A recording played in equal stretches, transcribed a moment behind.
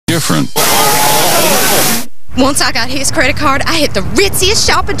different. Once I got his credit card, I hit the ritziest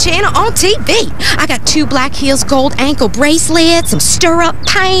shopping channel on TV. I got 2 Black Hills gold ankle bracelets, some stirrup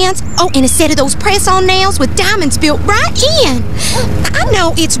pants, oh, and a set of those press-on nails with diamonds built right in. I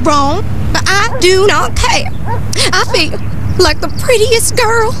know it's wrong, but I do not care. I feel like the prettiest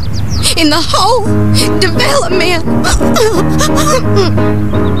girl in the whole development.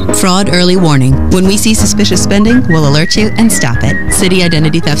 Fraud early warning. When we see suspicious spending, we'll alert you and stop it. City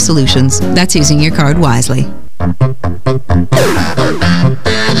Identity Theft Solutions. That's using your card wisely.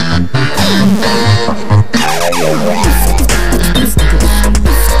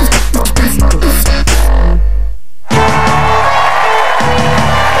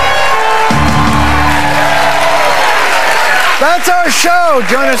 That's our show.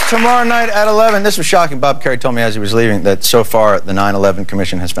 Join us tomorrow night at 11. This was shocking. Bob Kerry told me as he was leaving that so far the 9/11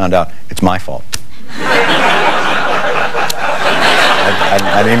 Commission has found out it's my fault.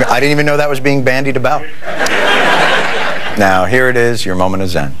 I didn't even know that was being bandied about. Now, here it is, your moment of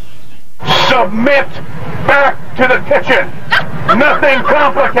zen. Submit back to the kitchen. Nothing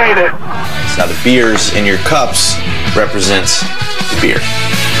complicated. Now the beers in your cups represents the beer.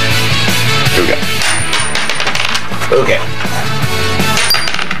 Here we go. Okay.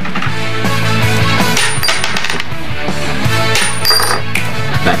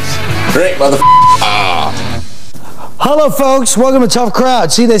 Nice. Great, Hello, folks. Welcome to Tough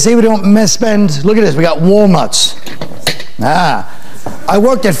Crowd. See, they say we don't misspend. Look at this. We got walnuts. I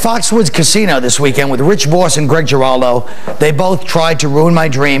worked at Foxwoods Casino this weekend with Rich Voss and Greg Giraldo. They both tried to ruin my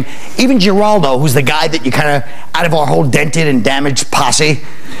dream. Even Giraldo, who's the guy that you kind of, out of our whole dented and damaged posse,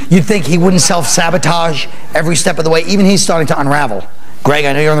 you'd think he wouldn't self-sabotage every step of the way. Even he's starting to unravel. Greg,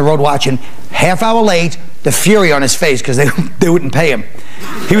 I know you're on the road watching. Half hour late, the fury on his face because they wouldn't pay him.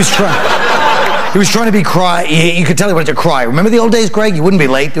 He was trying to be cry. You could tell he wanted to cry. Remember the old days, Greg? You wouldn't be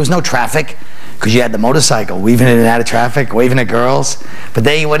late. There was no traffic because you had the motorcycle weaving in and out of traffic, waving at girls. But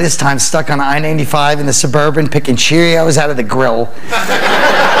there you were this time, stuck on I-95 in the Suburban, picking Cheerios out of the grill.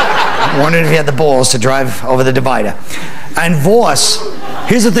 Wondering if he had the balls to drive over the divider. And Voss,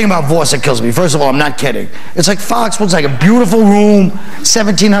 here's the thing about Voss that kills me. First of all, I'm not kidding. It's like Foxwoods, like a beautiful room,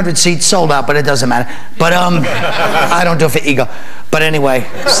 1,700 seats, sold out, but it doesn't matter. But I don't do it for ego. But anyway,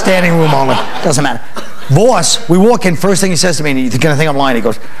 standing room only, doesn't matter. Voss, we walk in, first thing he says to me, and you're gonna think I'm lying, he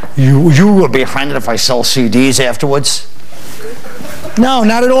goes, you would be offended if I sell CDs afterwards? No,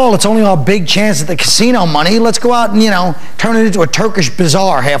 not at all. It's only our big chance at the casino money. Let's go out and, turn it into a Turkish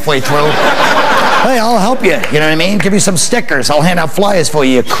bazaar halfway through. Hey, I'll help you. You know what I mean? Give you some stickers. I'll hand out flyers for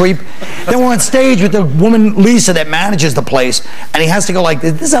you, creep. Then we're on stage with the woman, Lisa, that manages the place, and he has to go like,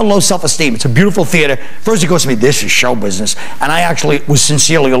 this is how low self-esteem. It's a beautiful theater. First he goes to me, this is show business. And I actually was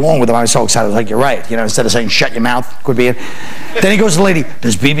sincerely along with him. I was so excited. I was like, you're right. Instead of saying, shut your mouth, could be it. Then he goes to the lady,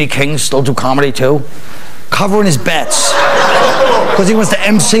 does B.B. King still do comedy too? Covering his bets. Because he wants to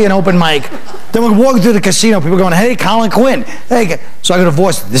MC an open mic. Then we're walking through the casino, people going, hey, Colin Quinn. Hey. So I go to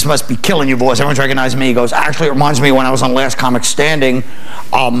Voss, this must be killing you, Voss. Everyone's recognizing me. He goes, actually, it reminds me when I was on Last Comic Standing,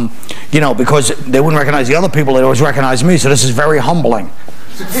 because they wouldn't recognize the other people, they'd always recognize me, so this is very humbling.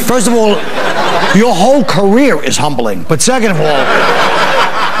 First of all, your whole career is humbling. But second of all,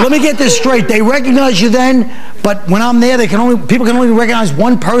 let me get this straight. They recognize you then, but when I'm there, people can only recognize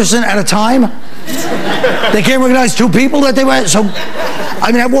one person at a time. They can't recognize 2 people that they were. So,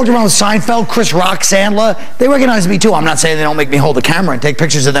 I walked around with Seinfeld, Chris Rock, Sandler. They recognize me too. I'm not saying they don't make me hold the camera and take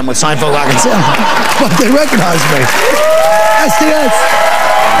pictures of them with Seinfeld, Rock, and Sandler, but they recognize me. SDS.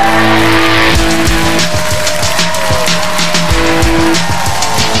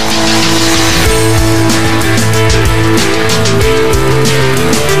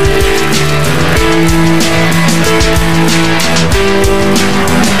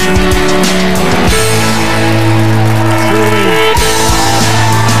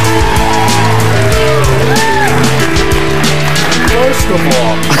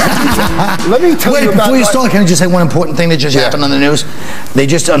 Let me tell you about... Before you start, can I just say one important thing that just happened on the news? They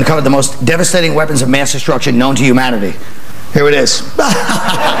just uncovered the most devastating weapons of mass destruction known to humanity. Here it is.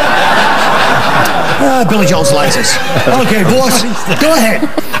 Billy Joel's license. Okay, boss, go ahead.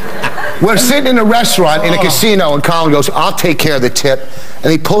 We're sitting in a restaurant in a casino, and Colin goes, I'll take care of the tip.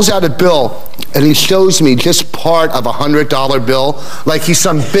 And he pulls out a bill, and he shows me just part of a $100 bill, like he's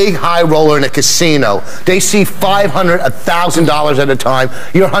some big high roller in a casino. They see $500, $1,000 at a time.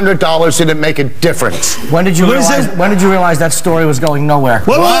 Your $100 didn't make a difference. When did you realize that story was going nowhere?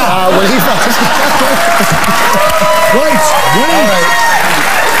 When he Wait.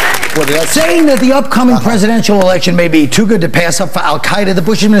 saying that the upcoming presidential election may be too good to pass up for Al-Qaeda. The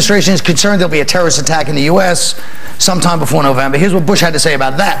Bush administration is concerned there'll be a terrorist attack in the U.S. sometime before November. Here's what Bush had to say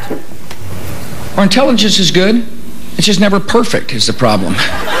about that. Our intelligence is good. It's just never perfect is the problem.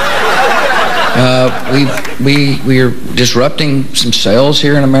 We are disrupting some sales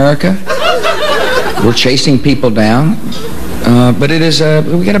here in America. We're chasing people down. But it is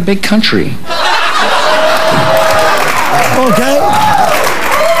we got a big country. Okay.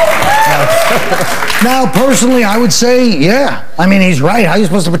 Now, personally, I would say, yeah. I mean, he's right. How are you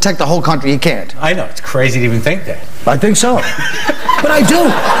supposed to protect the whole country? You can't. I know. It's crazy to even think that. I think so. But I do.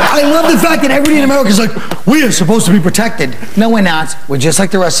 I love the fact that everybody in America is like, we are supposed to be protected. No, we're not. We're just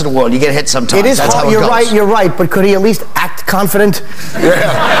like the rest of the world. You get hit sometimes. It is That's hard. how it You're goes. right. You're right. But could he at least act confident? Yeah.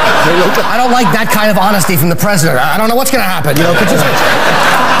 I don't like that kind of honesty from the president. I don't know what's going to happen. You know,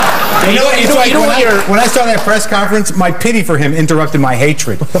 When I saw that press conference, my pity for him interrupted my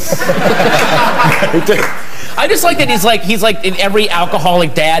hatred. I just like that he's like in every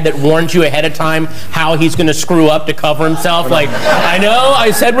alcoholic dad that warns you ahead of time how he's going to screw up to cover himself. Like, I know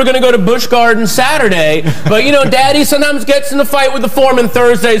I said we're going to go to Busch Gardens Saturday, but you know, Daddy sometimes gets in a fight with the foreman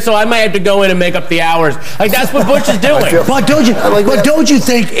Thursday, so I might have to go in and make up the hours. Like, that's what Bush is doing. But don't you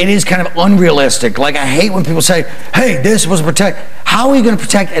think it is kind of unrealistic? Like, I hate when people say, hey, they're supposed to protect. How are you going to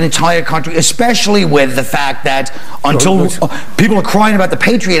protect an entire country, especially with the fact that until people are crying about the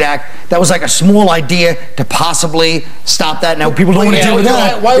Patriot Act, that was like a small idea to possibly stop that. Now people don't want to deal with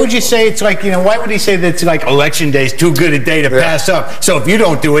that. Why would you say it's like, you know, why would he say that it's like election day is too good a day to pass up? So if you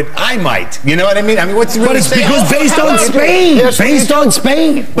don't do it, I might. You know what I mean? I mean, what's really But it's because based on Spain. Based on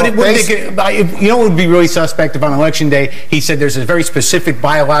Spain. But you know what would be really suspect if on election day he said there's a very specific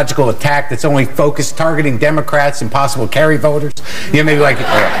biological attack that's only focused targeting Democrats and possible carry voters? You know, maybe like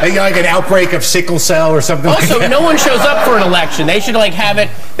an outbreak of sickle cell or something. Also, like that. no one shows up for an election. They should like have it.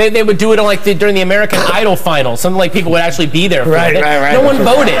 They would do it on like during the American Idol final. Something like people would actually be there for it. Right. No one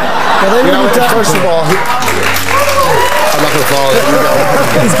voted. Well, you know, first of all, I'm not going to follow that.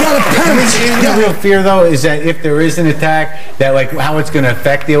 He's got a parent. The real fear, though, is that if there is an attack, that like how it's going to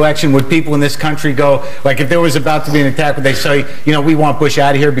affect the election. Would people in this country go like, if there was about to be an attack, would they say, you know, we want Bush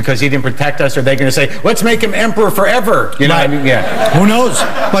out of here because he didn't protect us? Or are they going to say, let's make him emperor forever? You know what I mean? Yeah. Who knows?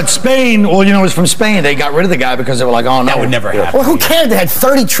 But Spain, all you know is from Spain, they got rid of the guy because they were like, oh no. That would never happen. Well, who cared? They had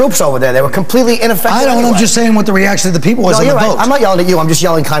 30 troops over there. They were completely ineffective. I don't know. anyway. I'm just saying what the reaction of the people was No, on the you're right. vote. I'm not yelling at you. I'm just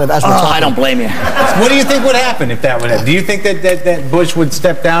yelling kind of as we're talking. I don't blame you. What do you think would happen if that would happen? Do you think that Bush would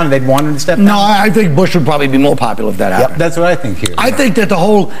step down and they'd want him to step down? No, I think Bush would probably be more popular if that happened. That's what I think here. I think that the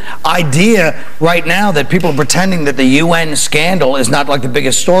whole idea right now that people are pretending that the UN scandal is not like the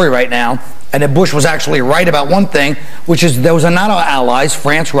biggest story right now, and that Bush was actually right about one thing, which is those are not our allies,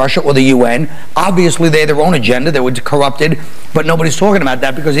 France, Russia, or the UN. Obviously, they have their own agenda. They were corrupted, but nobody's talking about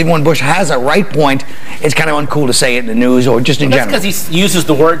that because even when Bush has a right point, it's kind of uncool to say it in the news or just in general. That's because he uses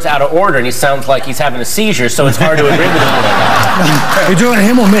the words out of order and he sounds like he's having a seizure, so it's hard to agree with him. You're doing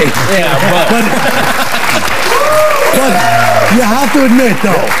him or me? Yeah, but you have to admit,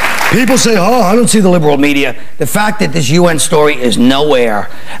 though, people say, oh, I don't see the liberal media. The fact that this UN story is nowhere,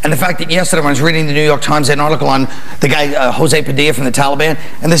 and the fact that yesterday when I was reading the New York Times, an article on the guy, Jose Padilla from the Taliban,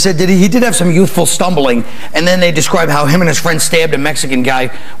 and they said that he did have some youthful stumbling, and then they describe how him and his friend stabbed a Mexican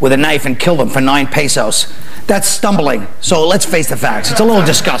guy with a knife and killed him for 9 pesos. That's stumbling. So let's face the facts. It's a little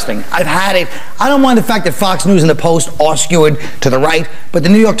disgusting. I've had it. I don't mind the fact that Fox News and the Post are skewed to the right, but the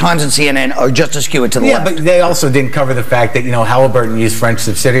New York Times and CNN are just as skewed to the left. Yeah, but they also didn't cover the fact that, you know, Halliburton used French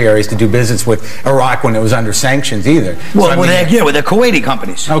subsidiaries to do business with Iraq when it was under sanctions either. Well, with their Kuwaiti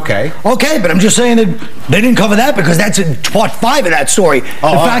companies. Okay. Okay, but I'm just saying that they didn't cover that because that's in part 5 of that story. The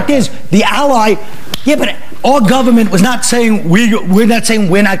fact is, the ally, but our government was not saying we're not saying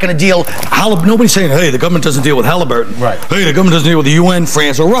we're not going to deal. Nobody's saying, hey, the government doesn't deal with Halliburton. Right. Hey, the government doesn't deal with the UN,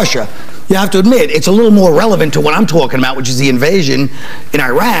 France, or Russia. You have to admit, it's a little more relevant to what I'm talking about, which is the invasion in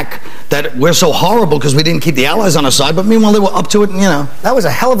Iraq, that we're so horrible because we didn't keep the allies on our side, but meanwhile they were up to it, and, you know. That was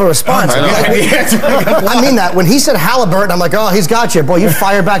a hell of a response. I mean that. When he said Halliburton, I'm like, oh, he's got you. Boy, you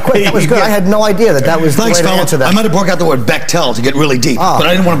fired back quick. That was good. I had no idea that was the way to answer that. I might have broke out the word Bechtel to get really deep, but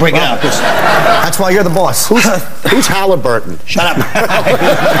I didn't want to break it out. That's why you're the boss. Who's Halliburton? Shut up.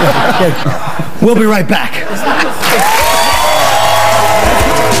 We'll be right back.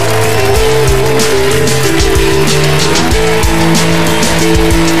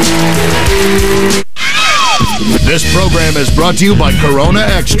 This program is brought to you by Corona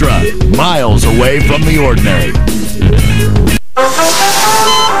Extra, miles away from the ordinary.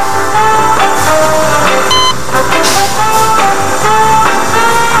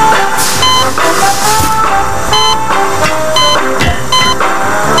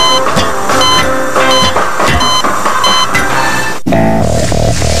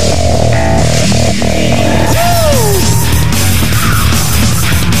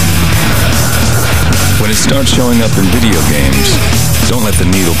 When it starts showing up in video games, don't let the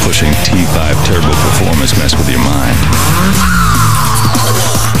needle-pushing T5 turbo performance mess with your mind.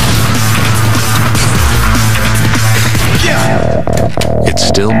 It's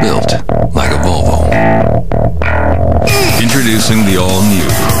still built like a Volvo. Introducing the all-new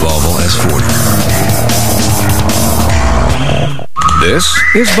Volvo S40. This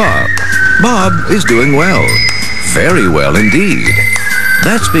is Bob. Bob is doing well. Very well indeed.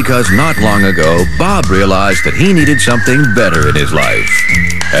 That's because not long ago, Bob realized that he needed something better in his life.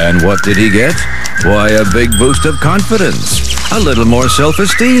 And what did he get? Why, a big boost of confidence, a little more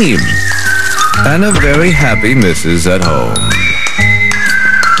self-esteem, and a very happy missus at home.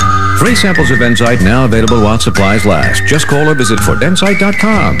 Free samples of Enzyte now available while supplies last. Just call or visit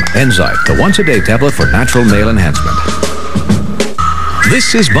fordenzyte.com. Enzyte, the once-a-day tablet for natural male enhancement.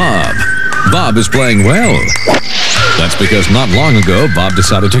 This is Bob. Bob is playing well. That's because not long ago, Bob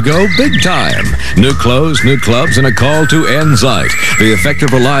decided to go big time. New clothes, new clubs, and a call to Enzyte, the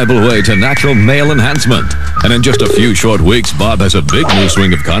effective, reliable way to natural male enhancement. And in just a few short weeks, Bob has a big new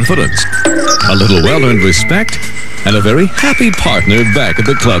swing of confidence, a little well-earned respect, and a very happy partner back at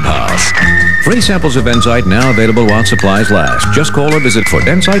the clubhouse. Free samples of Enzyte now available while supplies last. Just call or visit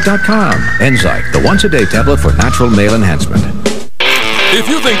fordenzyte.com. Enzyte, the once-a-day tablet for natural male enhancement. If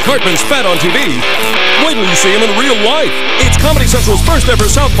you think Cartman's fat on TV, wait till you see him in real life. It's Comedy Central's first ever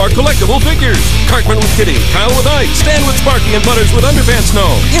South Park collectible figures. Cartman with Kitty, Kyle with Ike, Stan with Sparky, and Butters with Underpants Snow.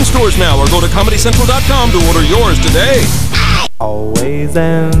 In stores now or go to ComedyCentral.com to order yours today. Always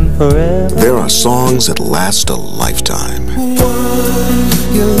and forever. There are songs that last a lifetime.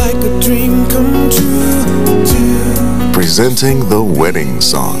 You're like a dream come true. Presenting the Wedding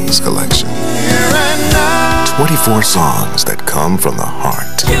Songs Collection. 24 songs that come from the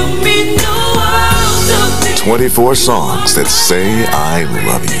heart. 24 songs that say I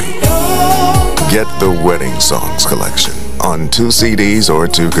love you. Get the Wedding Songs Collection on 2 CDs or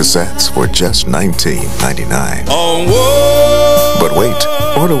 2 cassettes for just $19.99. But wait,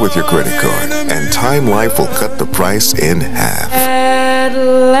 order with your credit card and Time Life will cut the price in half.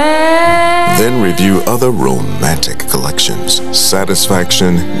 Then review other romantic collections.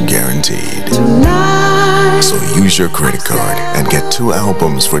 Satisfaction guaranteed. So use your credit card and get 2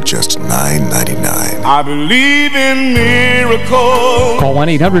 albums for just $9.99. I believe in miracles. Call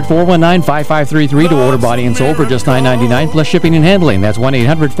 1-800-419-5533 to order body and soul for just $9.99 plus shipping and handling. That's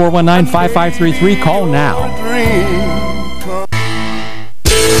 1-800-419-5533. Call now.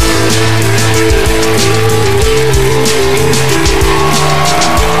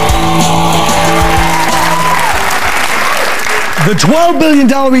 The $12 billion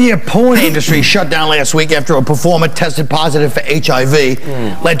a year porn industry shut down last week after a performer tested positive for HIV,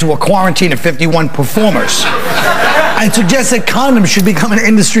 led to a quarantine of 51 performers. And suggests that condoms should become an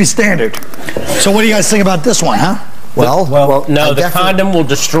industry standard. So what do you guys think about this one, huh? Well, no, the condom will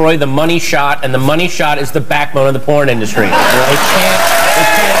destroy the money shot, and the money shot is the backbone of the porn industry. It can't do it.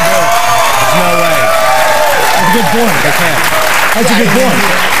 There's no way. That's a good point. They can't. That's a good point.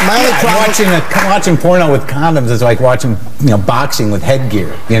 Watching porno with condoms is like watching, boxing with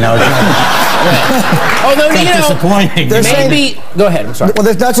headgear. Although, disappointing. Go ahead. I'm sorry. Well,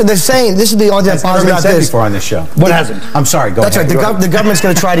 they're saying this is the only thing that bothers me about this. Before on this show. What hasn't? I'm sorry. Go ahead. That's right. The government's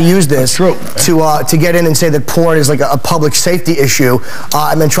going to try to use this to get in and say that porn is like a public safety issue,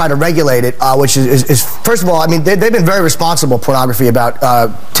 and then try to regulate it, which is first of all, I mean, they've been very responsible, pornography, about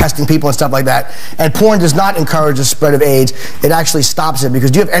testing people and stuff like that. And porn does not encourage the spread of AIDS. It actually stops it. Because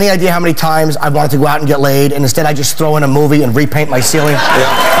do you have any idea how many times I've wanted to go out and get laid, and instead I just throw in a movie and repaint my ceiling?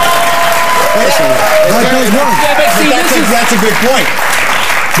 That's a good point.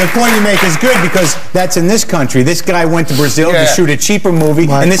 The point you make is good because that's in this country. This guy went to Brazil to shoot a cheaper movie,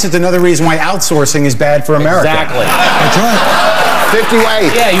 and this is another reason why outsourcing is bad for America. Exactly. That's right.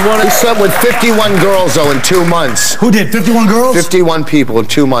 58. Yeah, you want to... He slept with 51 girls, though, in 2 months. Who did? 51 girls? 51 people in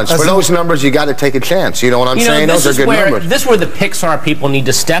 2 months. For those numbers, you got to take a chance. You know what I'm saying? Those are good numbers. This is where the Pixar people need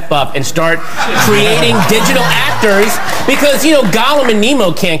to step up and start creating digital actors because, Gollum and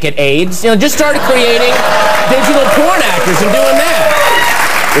Nemo can't get AIDS. Just start creating digital porn actors and doing that.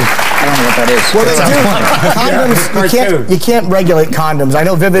 I don't know what that is. Well, condoms, you can't regulate condoms. I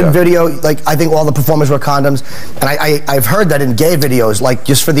know Vivid Video, I think all the performers wear condoms, and I've heard that in gay videos,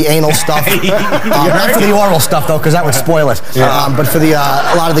 just for the anal stuff. Not for the oral stuff, though, because that would spoil it. But for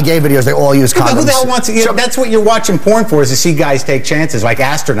a lot of the gay videos, they all use condoms. Who the hell wants to, that's what you're watching porn for, is to see guys take chances, like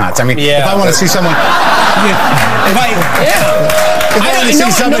astronauts. I mean, if I want to see someone... If I want to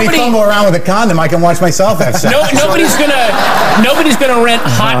see somebody fumble around with a condom, I can watch myself have sex. Nobody's gonna rent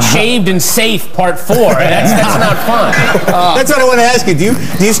Hot, Shaved, and Safe Part 4. That's not fun. That's what I want to ask you. Do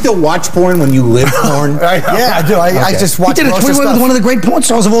you still watch porn when you live porn? Yeah, I do. I just watch. You did a three-way with one of the great porn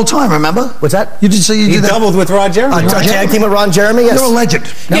stars of all time. Remember? What's that? You did. So you did doubled with Ron Jeremy. Tag team with Ron Jeremy. Yes. You're a legend.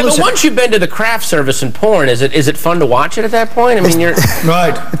 Now Yeah, but once you've been to the craft service in porn, is it fun to watch it at that point? I mean, you're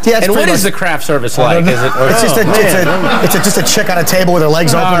right. Yeah, and what is the craft service like? Is it? It's just a chick on a table with her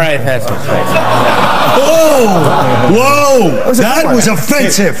legs open. All right, that's right. Whoa! That was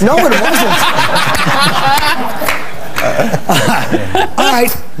offensive. No, it wasn't. All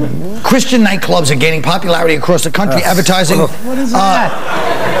right. Christian nightclubs are gaining popularity across the country, advertising What is that?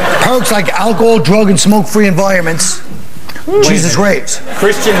 perks like alcohol, drug, and smoke-free environments. Jesus raves.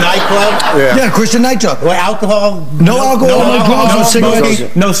 Christian nightclub? Yeah, Christian nightclub. Well, alcohol? No alcohol, no drugs, no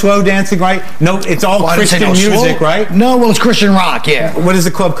cigarettes. No slow dancing, right? No, it's all Christian music, right? No, well, it's Christian rock, yeah. What is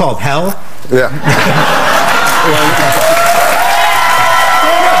the club called? Hell? Yeah.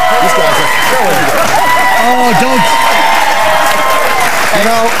 Oh, don't. You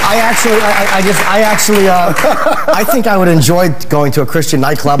know, I think I would enjoy going to a Christian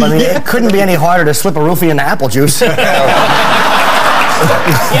nightclub. I mean, it couldn't be any harder to slip a roofie into apple juice. Yeah,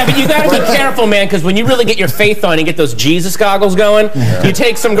 but you gotta be careful, man, because when you really get your faith on and get those Jesus goggles going, you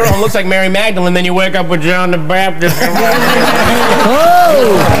take some girl who looks like Mary Magdalene, then you wake up with John the Baptist.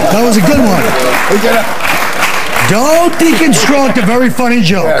 Oh, that was a good one. Don't deconstruct a very funny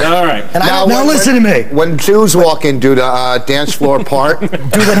joke. All right. Now listen to me. When Jews walk in, do the dance floor part? Do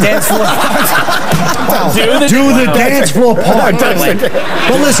the dance floor part? Do the dance floor part. But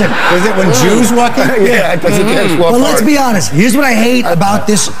listen. Is it when Jews walk in? Yeah, it does the dance floor But part. let's be honest. Here's what I hate about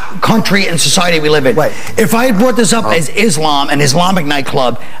this country and society we live in. Wait. If I had brought this up as Islam, an Islamic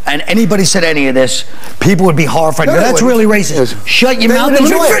nightclub, and anybody said any of this, people would be horrified. No, That's really racist. Shut your mouth and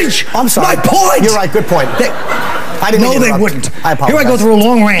let me finish. I'm sorry. My point. You're right. Good point. No, they wouldn't. I apologize. Here I go through a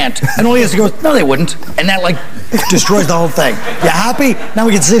long rant, and all he has to go is, no, they wouldn't. And that, like, destroys the whole thing. You happy? Now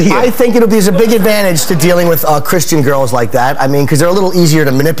we can sit here. I think there's a big advantage to dealing with Christian girls like that. I mean, because they're a little easier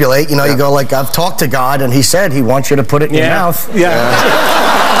to manipulate. You know, you go like, I've talked to God, and he said he wants you to put it in your mouth. Yeah.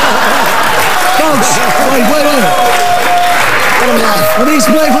 Folks, wait. Let me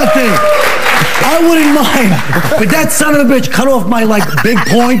explain one thing. I wouldn't mind, but that son of a bitch cut off my, like, big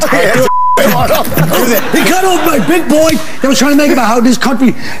point. He cut off my big point that was trying to make about how this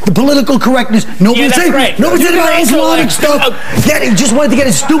country, the political correctness, nobody said about Islamic stuff. Yet he just wanted to get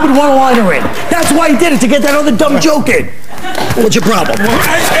his stupid one-liner in. That's why he did it, to get that other dumb joke in. What's your problem?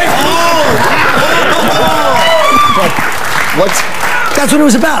 That's what it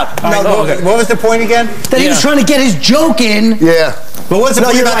was about. What was the point again? That he was trying to get his joke in. Yeah. But what's the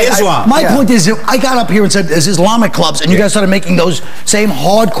point about Islam? My point is, I got up here and said there's Islamic clubs, and you guys started making those same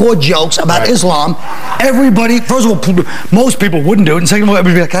hardcore jokes about Islam. Everybody, first of all, most people wouldn't do it, and second of all,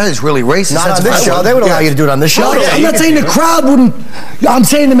 everybody would be like, that is really racist. Not on this show. They would allow you to do it on this show. I'm not saying the crowd wouldn't. I'm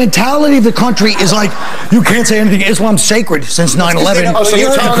saying the mentality of the country is like, you can't say anything. Islam's sacred since 9/11. So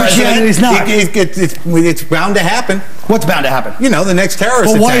you're telling us Christianity's not. It's bound to happen. What's bound to happen? You know, the next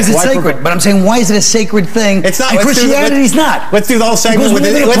terrorist But why attack. is it sacred? But I'm saying, why is it a sacred thing? It's not. And Christianity's not. Let's do the whole segment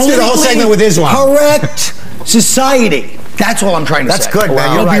with Islam. Correct society. That's all I'm trying to say. That's good, man.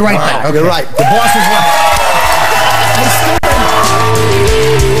 I'll be right back. You're right. The boss is right.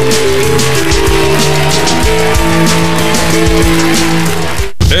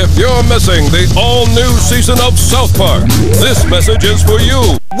 If you're missing the all-new season of South Park, this message is for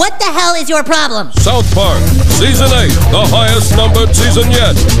you. What the hell is your problem? South Park, Season 8, the highest numbered season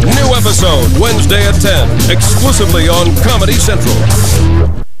yet. New episode, Wednesday at 10, exclusively on Comedy Central.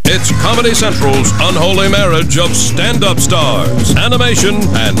 It's Comedy Central's unholy marriage of stand-up stars, animation,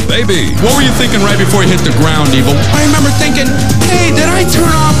 and baby. What were you thinking right before you hit the ground, Evil? I remember thinking, hey, did I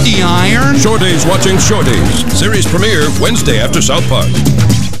turn off the iron? Shorties watching Shorties. Series premiere Wednesday after South Park.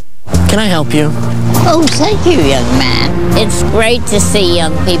 Can I help you? Oh, thank you, young man. It's great to see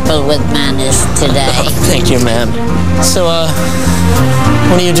young people with manners today. Oh, thank you, ma'am. So,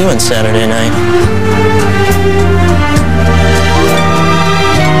 what are you doing Saturday night?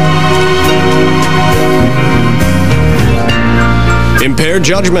 Impaired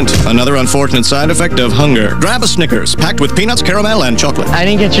judgment, another unfortunate side effect of hunger. Grab a Snickers, packed with peanuts, caramel, and chocolate. I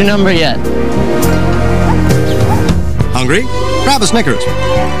didn't get your number yet. Hungry? Grab a Snickers.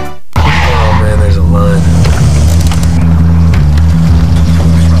 Oh, man, there's a line.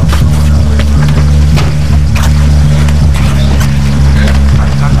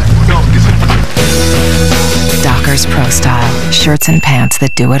 Dockers Pro Style. Shirts and pants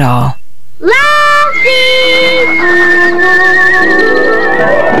that do it all. Love Never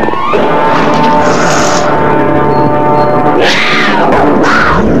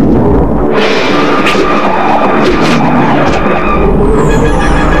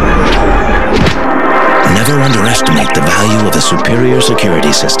underestimate the value of a superior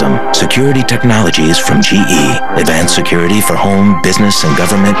security system. Security technologies from GE. Advanced security for home, business, and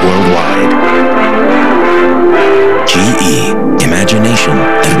government worldwide. GE. Imagination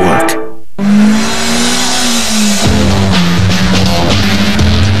at work.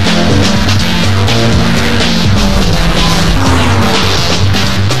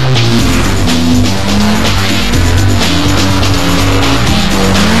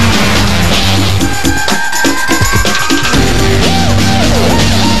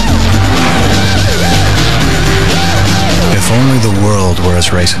 Only the world were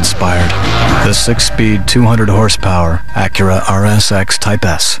as race-inspired. The 6-speed, 200 horsepower Acura RSX Type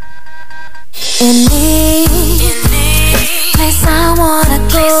S. In me, place I wanna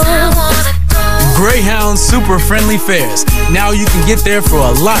go. Greyhound super friendly fares. Now you can get there for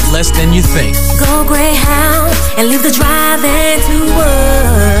a lot less than you think. Go Greyhound and leave the driving to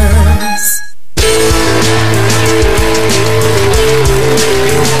us.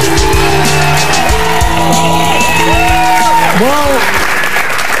 Well,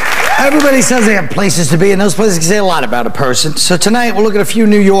 everybody says they have places to be, and those places can say a lot about a person. So tonight, we'll look at a few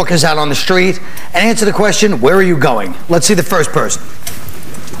New Yorkers out on the street and answer the question, where are you going? Let's see the first person.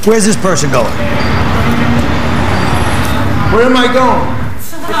 Where's this person going? Where am I going?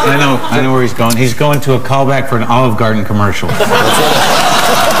 I know where he's going. He's going to a callback for an Olive Garden commercial.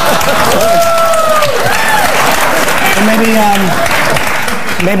 And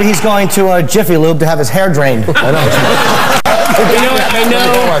maybe he's going to Jiffy Lube to have his hair drained.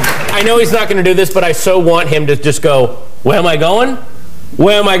 I know he's not going to do this, but I so want him to just go, where am I going?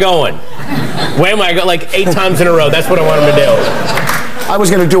 Where am I going? Where am I going? Like 8 times in a row. That's what I want him to do. I was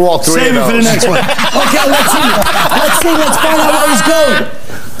going to do all 3 Save of those. it for the next one. Okay, let's see. Let's find out where he's going.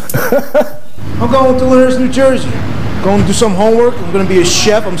 I'm going to Lyndhurst, New Jersey. Going to do some homework. I'm going to be a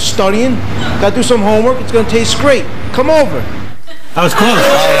chef. I'm studying. Got to do some homework. It's going to taste great. Come over. I was close.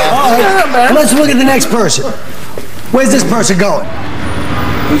 Right. Let's look at the next person. Where's this person going?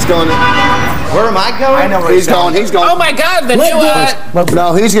 He's going to... Where am I going? I know where he's going. He's going. Oh my God, the new...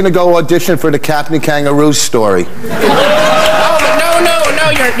 No, he's going to go audition for the Captain Kangaroo story. No,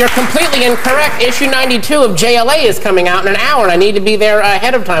 you're completely incorrect. Issue 92 of JLA is coming out in an hour, and I need to be there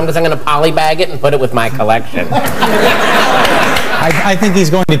ahead of time because I'm going to polybag it and put it with my collection. I think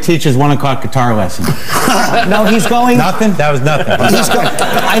he's going to teach his 1 o'clock guitar lesson. No, he's going... Nothing? That was nothing.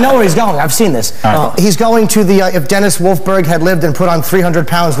 I know where he's going. I've seen this. Right. He's going to the If Dennis Wolfberg Had Lived and Put on 300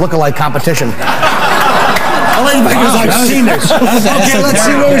 Pounds Lookalike competition. I've seen this. Okay, let's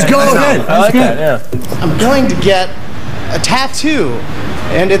see where he's going. I like that, yeah. I'm going to get a tattoo,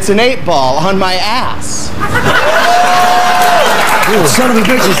 and it's an 8-ball on my ass. Son of a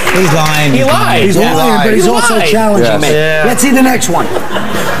bitch. He's lying. He lied. He's lying, but he's also challenging me. Yeah. Let's see the next one.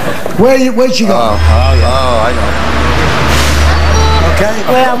 Where's she going? Oh, I know. Okay.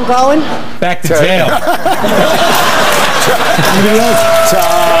 Where I'm going? Back to jail.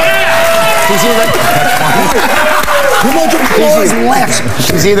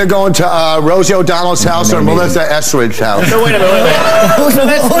 She's either going to Rosie O'Donnell's house or Melissa Etheridge's house. So wait a minute. Who's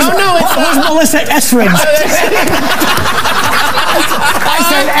Melissa Etheridge? I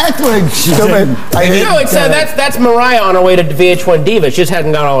said Etheridge. That's Mariah on her way to VH1 Diva. She just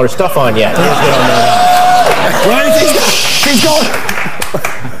hasn't got all her stuff on yet. She's going.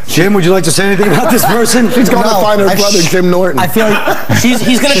 Jim, would you like to say anything about this person? She's going to find her brother, Jim Norton. I feel like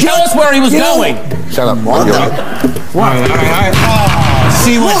he's going to tell us where he was going. Shut up. All right. Oh,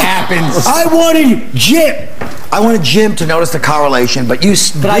 see what happens. I wanted Jim to notice the correlation, but you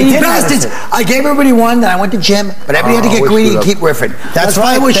bastards. I gave everybody one, then I went to Jim, but everybody had to get greedy and keep riffing. That's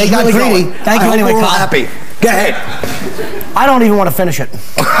right. They got greedy. Thank you anyway, we're all Kyle. happy. Go ahead. I don't even want to finish it.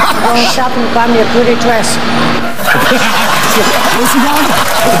 Going shopping to buy me a pretty dress. Where's he going?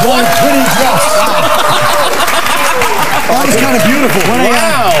 Going pretty dress. Oh, he's kind of beautiful.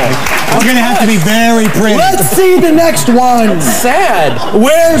 Wow. We're going to have to be very pretty. Let's see the next one. Sad.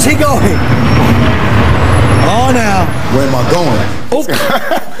 Where's he going? Oh, now. Where am I going? Oh.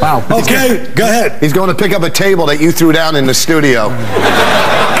 Wow. Okay, go ahead. He's going to pick up a table that you threw down in the studio.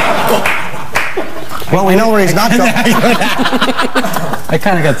 Well, we know where he's not going. I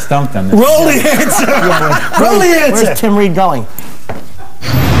kind of got stumped on this. Roll the answer. Roll the answer. Where's Tim Reed going?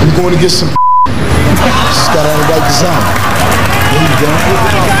 I'm going to get some just got on the right design. There you go.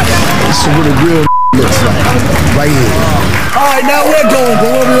 This is what a real looks like. Right here. All right, now we're going,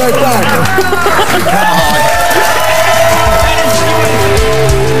 but we'll be right back.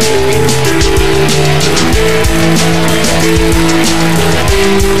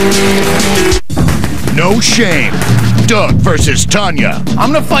 shame. Doug versus Tanya.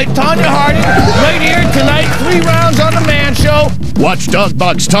 I'm gonna fight Tanya Harding right here tonight. 3 rounds on The Man Show. Watch Doug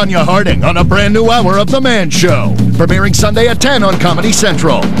box Tanya Harding on a brand new hour of The Man Show. Premiering Sunday at 10 on Comedy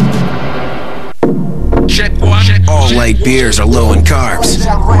Central. All light beers are low in carbs,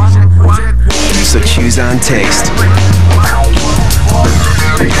 so choose on taste.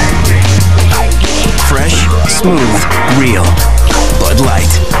 Fresh, smooth, real. Bud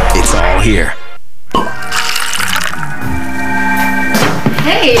Light. It's all here.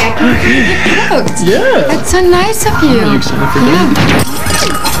 Hey, I can see you cooked. Yeah. That's so nice of you. I'm excited for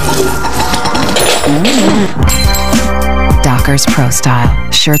Dockers Pro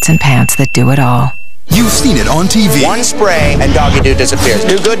Style. Shirts and pants that do it all. You've seen it on TV. One spray and Doggy Doo disappears.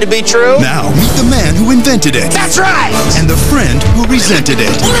 Too good to be true? Now, meet the man who invented it. That's right! And the friend who resented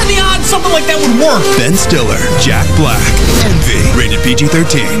it. What are the odds something like that would work? Ben Stiller, Jack Black. Envy, rated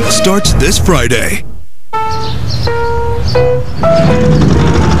PG-13, starts this Friday.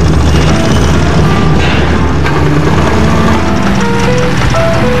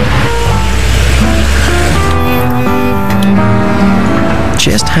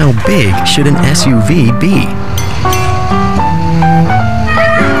 Just how big should an SUV be?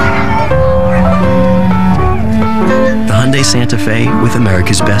 The Hyundai Santa Fe with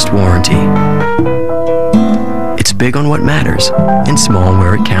America's best warranty. It's big on what matters and small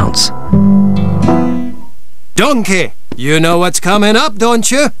where it counts. Donkey, you know what's coming up, don't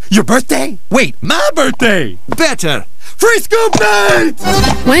you? Your birthday? Wait, my birthday! Better. Free Scoop Night!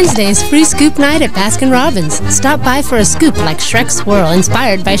 Wednesday's Free Scoop Night at Baskin-Robbins. Stop by for a scoop like Shrek Swirl,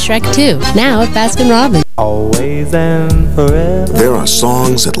 inspired by Shrek 2. Now at Baskin-Robbins. Always and forever. There are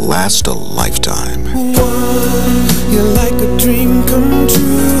songs that last a lifetime. You're like a dream come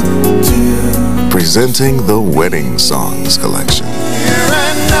true. Presenting the Wedding Songs Collection.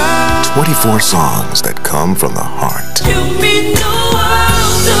 24 songs that come from the heart.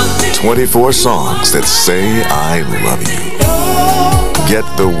 24 songs that say I love you. Get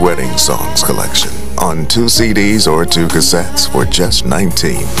the Wedding Songs Collection on 2 CDs or 2 cassettes for just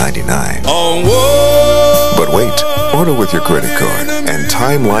 $19.99. But wait, order with your credit card and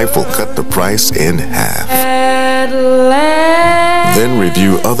Time Life will cut the price in half. Then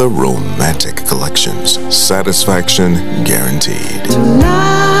review other romantic collections. Satisfaction guaranteed.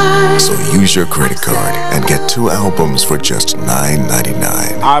 So use your credit card and get 2 albums for just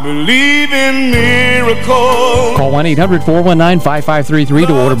 $9.99. I believe in miracles. Call 1-800-419-5533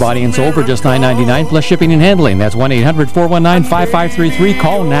 to order body and soul for just $9.99 plus shipping and handling. That's 1-800-419-5533.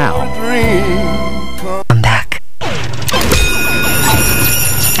 Call now. I'm back.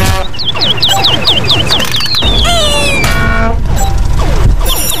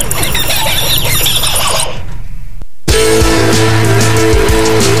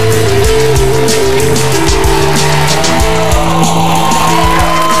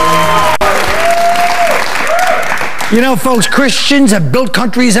 You know, folks, Christians have built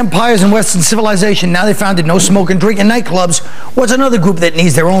countries, empires, and Western civilization. Now they founded no smoke and drink in nightclubs. What's another group that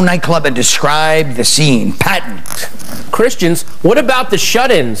needs their own nightclub? And describe the scene. Patton. Christians, what about the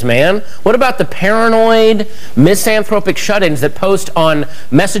shut-ins, man? What about the paranoid, misanthropic shut-ins that post on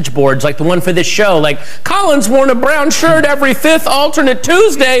message boards like the one for this show? Like, Colin's worn a brown shirt every 5th alternate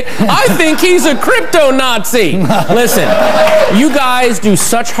Tuesday. I think he's a crypto-Nazi. Listen, you guys do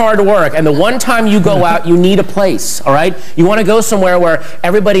such hard work, and the one time you go out, you need a place, all right? You want to go somewhere where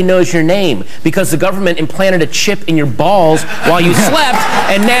everybody knows your name because the government implanted a chip in your balls while you slept,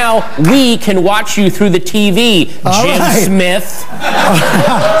 and now we can watch you through the TV, Jim Smith.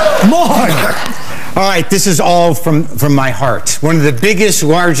 Mark! All right, this is all from my heart. One of the biggest,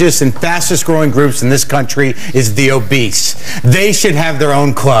 largest, and fastest growing groups in this country is the obese. They should have their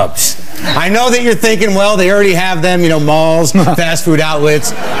own clubs. I know that you're thinking, well, they already have them, you know, malls, fast food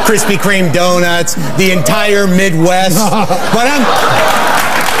outlets, Krispy Kreme donuts, the entire Midwest.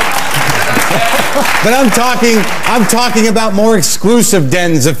 But I'm talking about more exclusive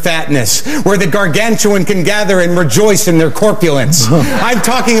dens of fatness, where the gargantuan can gather and rejoice in their corpulence. I'm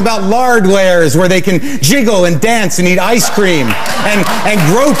talking about lard lairs, where they can jiggle and dance and eat ice cream, and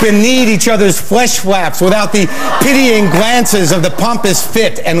grope and knead each other's flesh flaps without the pitying glances of the pompous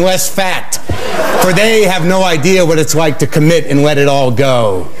fit and less fat. For they have no idea what it's like to commit and let it all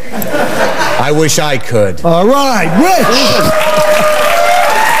go. I wish I could. All right, Rich!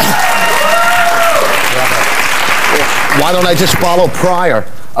 Why don't I just follow Pryor?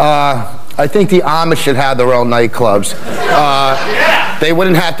 I think the Amish should have their own nightclubs. They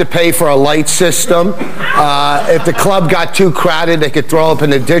wouldn't have to pay for a light system. If the club got too crowded, they could throw up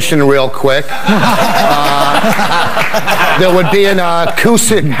an addition real quick. There would be an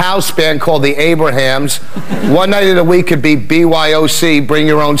acoustic house band called the Abrahams. One night of the week could be BYOC, bring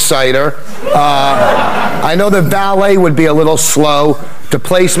your own cider. I know the valet would be a little slow. The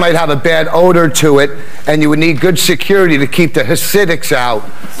place might have a bad odor to it, and you would need good security to keep the Hasidics out.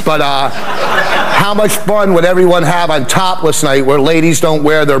 But how much fun would everyone have on Topless Night where ladies don't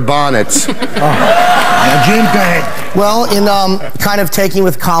wear their bonnets? Now, Jim, go ahead. Well, in kind of taking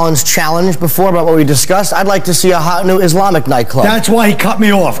with Colin's challenge before about what we discussed, I'd like to see a hot new Islamic nightclub. That's why he cut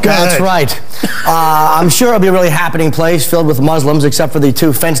me off. Go That's ahead. right. I'm sure it'll be a really happening place filled with Muslims, except for the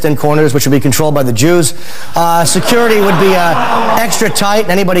 2 fenced-in corners, which will be controlled by the Jews. Security would be extra tight,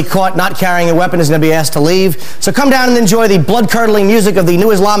 and anybody caught not carrying a weapon is going to be asked to leave. So come down and enjoy the blood-curdling music of the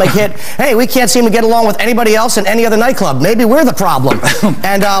new Islamic hit, Hey, we can't seem to get along with anybody else in any other nightclub. Maybe we're the problem.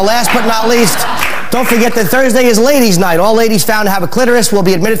 And last but not least, don't forget that Thursday is ladies' night. All ladies found to have a clitoris will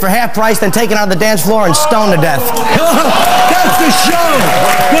be admitted for half price, then taken out of the dance floor and stoned to death. That's the show.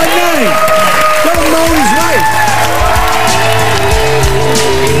 Good night. Don't moan, he's right.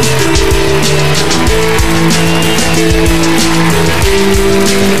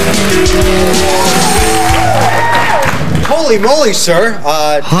 Holy moly, sir.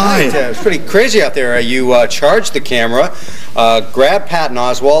 Hi. It's pretty crazy out there. You charged the camera, grabbed Patton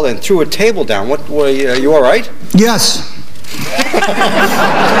Oswalt, and threw a table down. What are you all right? Yes.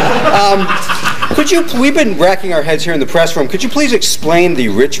 We've been racking our heads here in the press room. Could you please explain the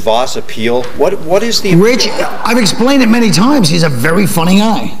Rich Voss appeal? What is the... Rich, I've explained it many times. He's a very funny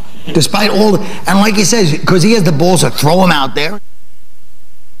guy. Despite all, and like he says, because he has the balls to throw him out there.